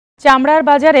চামড়ার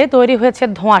বাজারে তৈরি হয়েছে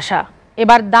ধোঁয়াশা।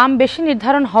 এবার দাম বেশি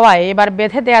নির্ধারণ হওয়ায় এবার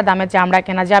বেঁধে দেয়া দামে চামড়া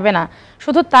কেনা যাবে না।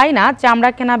 শুধু তাই না,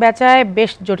 চামড়া কেনা বেচায়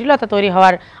বেশ জটিলতা তৈরি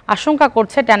হওয়ার আশঙ্কা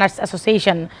করছে ট্যানার্স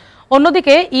অ্যাসোসিয়েশন।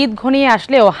 অন্যদিকে ঈদ ঘনিয়ে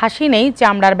আসলেও হাসি নেই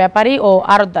চামড়ার ব্যাপারী ও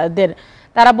আড়ৎদারদের।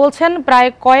 তারা বলছেন প্রায়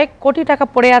কয়েক কোটি টাকা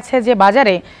পড়ে আছে যে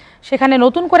বাজারে, সেখানে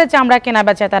নতুন করে চামড়া কেনা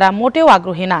বেচায় তারা মোটেও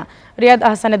আগ্রহী না। রিয়াদ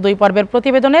আহসানের 2 পর্বের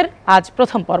প্রতিবেদনের আজ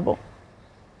প্রথম পর্ব।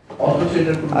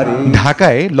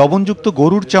 ঢাকায় লবণযুক্ত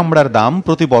গরুর চামড়ার দাম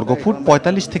প্রতি বর্গফুট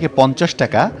 ৪৫ থেকে ৫০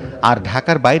 টাকা, আর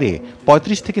ঢাকার বাইরে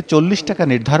 ৩৫ থেকে ৪০ টাকা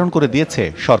নির্ধারণ করে দিয়েছে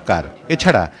সরকার।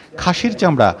 এছাড়া খাসির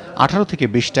চামড়া ১৮ থেকে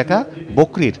 ২০ টাকা,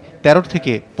 বকরির ১৩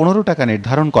 থেকে ১৫ টাকা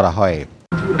নির্ধারণ করা হয়।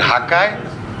 ঢাকায়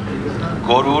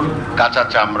গরুর কাঁচা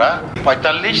চামড়া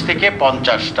 ৪৫ থেকে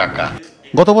 ৫০ টাকা।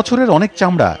 গত বছরের অনেক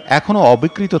চামড়া এখনও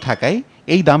অবিকৃত থাকায়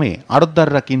এই দামে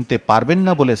আড়তদাররা কিনতে পারবেন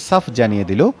না বলে সাফ জানিয়ে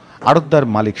দিল আড়তদার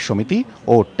মালিক সমিতি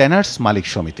ও ট্যানার্স মালিক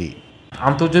সমিতি।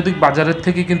 আন্তর্জাতিক বাজারের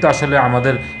থেকে কিন্তু আসলে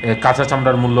আমাদের কাঁচা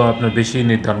চামড়ার মূল্য আপনার বেশি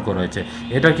নির্ধারণ করা হয়েছে।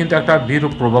 এটা কিন্তু একটা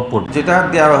বিরূপ প্রভাব পড়বে। যেটা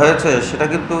দেওয়া হয়েছে সেটা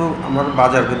কিন্তু আমার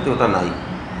বাজার কিন্তু ওটা নাই,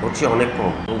 হচ্ছে অনেক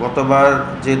কম। গতবার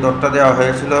যে দরটা দেওয়া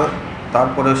হয়েছিল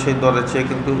তারপরে সেই দরের চেয়ে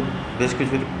কিন্তু বেশ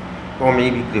কিছু কমই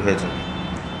বিক্রি হয়েছে।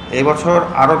 এই বছর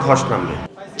আরও ধস নামবে।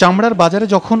 চামড়ার বাজারে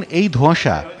যখন এই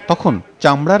ধোঁয়াশা, তখন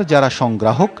চামড়ার যারা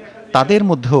সংগ্রাহক তাদের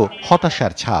মধ্যেও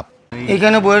হতাশার ছাপ।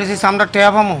 এখানে বলেছি চামড়া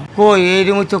টেয়া পামো কই এই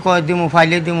রিমু তো কয় দিমু,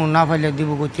 ফাইলে দিমু, না ফাইলে দিব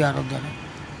কইতে আরো ধরে,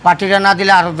 পার্টিরা না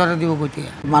দিলে আরো ধরে দিব কইতে।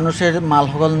 মানুষের মাল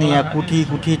হকল নিয়ে কোটি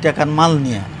কোটি টাকার মাল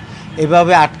নিয়ে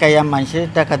এভাবে আটকাইয়া মানুষের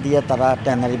টাকা দিয়ে তারা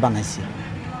ট্যানারি বানাইছে।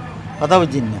 কথা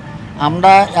বুঝছেন না?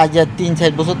 আমরা আজ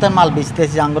 ৩-৪ বছর তার মাল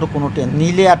বেচতেছি, আঙ্গর কোনো ট্রেন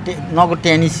নিলে আর নগদ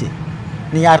টেনিছে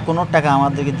নিয়ে আর কোনো টাকা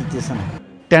আমাদেরকে দিতেছে না।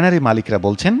 ট্যানারি মালিকরা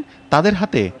বলছেন তাদের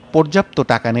হাতে পর্যাপ্ত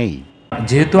টাকা নেই।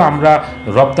 যেহেতু আমরা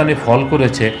রপ্তানি ফল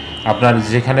করেছে, আপনার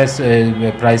যেখানে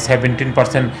প্রায়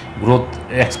 17% গ্রোথ,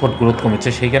 এক্সপোর্ট গ্রোথ কমেছে,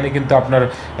 সেখানে কিন্তু আপনার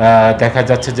দেখা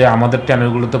যাচ্ছে যে আমাদের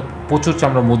ট্যানারিগুলোতে প্রচুর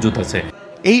চামড়া মজুদ আছে।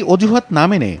 এই অজুহাত না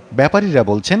মেনে ব্যাপারীরা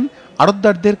বলছেন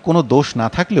আড়তদারদের কোনো দোষ না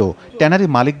থাকলেও ট্যানারি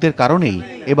মালিকদের কারণেই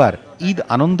এবার ঈদ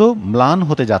আনন্দ ম্লান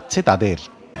হতে যাচ্ছে তাদের।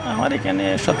 আমার এখানে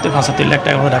 ৭৫ লাখ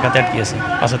টাকা ঢাকাতে আটকিয়েছে,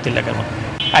 ৭৫ লাখের মতো।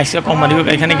 আইসা কোম্পানি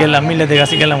এখানে গেলাম, মিলেদের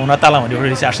কাছে গেলাম, ওরা তালামারি ওরা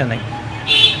এসে আসে নাই।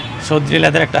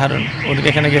 সৌদিলাদের একটা হারণ, ওদের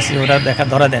এখানে গেছি, ওরা দেখা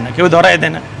ধরা দেয় না, কেউ ধরাই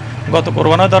দেয় না। গত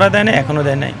কোরবানও ধরা দেয় না, এখনো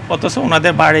দেয় নাই। অথচ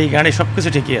ওনাদের বাড়ি গাড়ি সব কিছু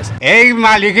ঠিকই আছে। এই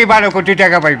মালিকই ১২ কোটি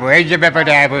টাকা পাইবো, এই যে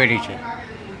ব্যাপারটা আয় হয়ে দিচ্ছে,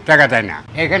 টাকা দেয় না।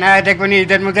 এখানে দেখবেন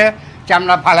ঈদের মধ্যে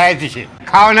চামড়া ফালাই দিচ্ছে,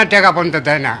 খাওয়ানোর টাকা পর্যন্ত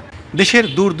দেয় না। দেশের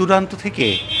দূর দূরান্ত থেকে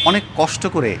অনেক কষ্ট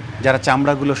করে যারা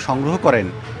চামড়াগুলো সংগ্রহ করেন,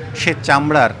 সে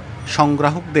চামড়ার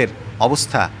সংগ্রাহকদের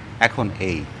অবস্থা এখন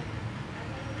এই।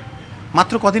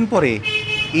 মাত্র কদিন পরে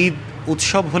ঈদ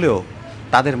উৎসব হলেও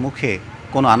তাদের মুখে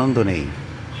কোনো আনন্দ নেই।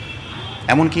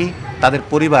 এমনকি তাদের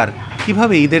পরিবার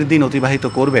কিভাবে ঈদের দিন অতিবাহিত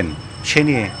করবেন সে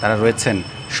নিয়ে তারা রয়েছেন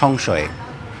সংশয়ে।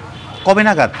 কবে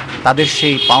নাগাদ তাদের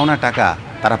সেই পাওনা টাকা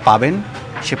তারা পাবেন,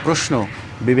 সে প্রশ্ন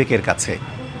বিবেকের কাছে।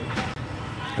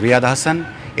 রিয়াদ আহসান,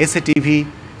 SATV,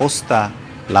 পোস্তা,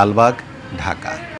 লালবাগ, ঢাকা।